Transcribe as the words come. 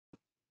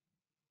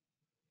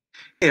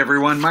Hey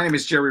everyone, my name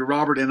is Jerry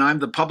Robert and I'm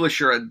the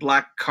publisher at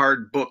Black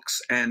Card Books,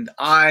 and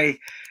I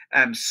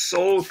am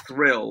so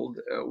thrilled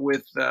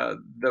with the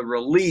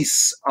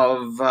release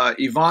of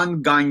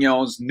Yvonne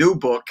Gagnon's new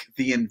book,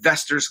 The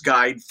Investor's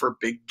Guide for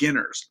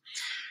Beginners.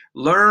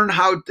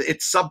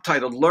 It's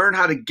subtitled, Learn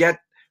How to Get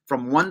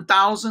from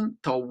 1,000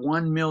 to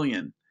 1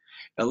 million.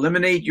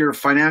 Eliminate your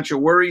financial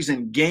worries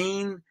and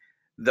gain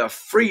the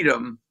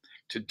freedom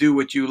to do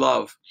what you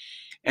love.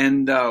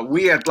 And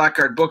we at Black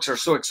Card Books are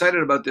so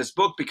excited about this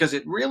book because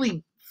it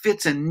really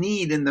fits a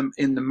need in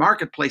the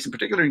marketplace, in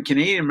particular in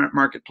Canadian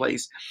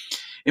marketplace.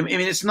 I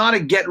mean, it's not a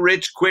get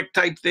rich quick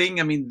type thing.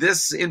 I mean,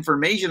 this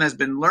information has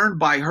been learned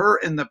by her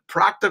in the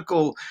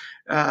practical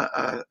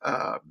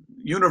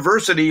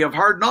university of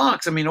hard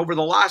knocks. I mean, over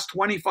the last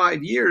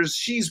 25 years,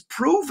 she's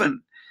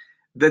proven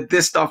that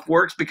this stuff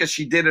works because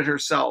she did it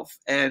herself.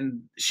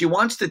 And she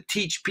wants to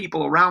teach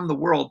people around the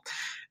world,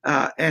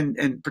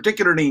 and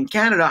particularly in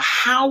Canada,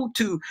 how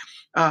to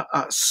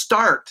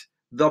start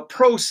the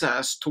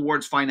process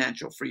towards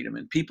financial freedom.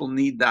 And people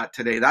need that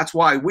today. That's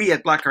why we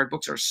at Black Card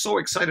Books are so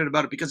excited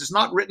about it, because it's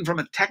not written from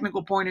a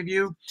technical point of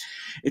view.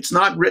 It's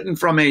not written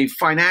from a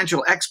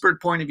financial expert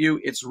point of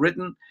view. It's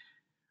written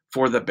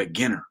for the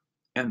beginner.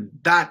 And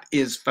that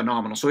is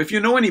phenomenal. So if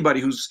you know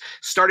anybody who's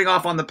starting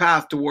off on the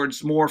path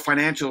towards more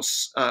financial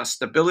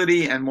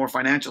stability and more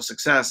financial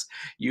success,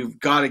 you've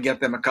got to get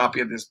them a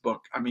copy of this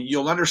book. I mean,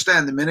 you'll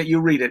understand the minute you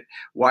read it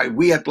why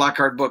we at Black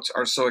Card Books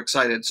are so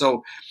excited.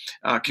 So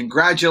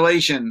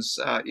congratulations,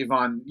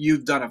 Yvonne.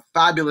 You've done a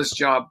fabulous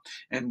job.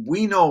 And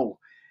we know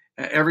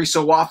every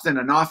so often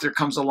an author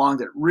comes along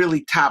that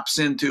really taps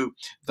into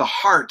the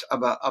heart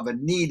of a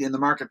need in the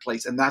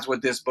marketplace, and that's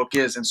what this book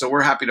is. And so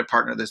we're happy to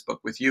partner this book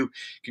with you.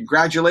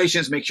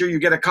 Congratulations. Make sure you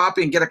get a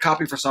copy and get a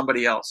copy for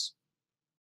somebody else.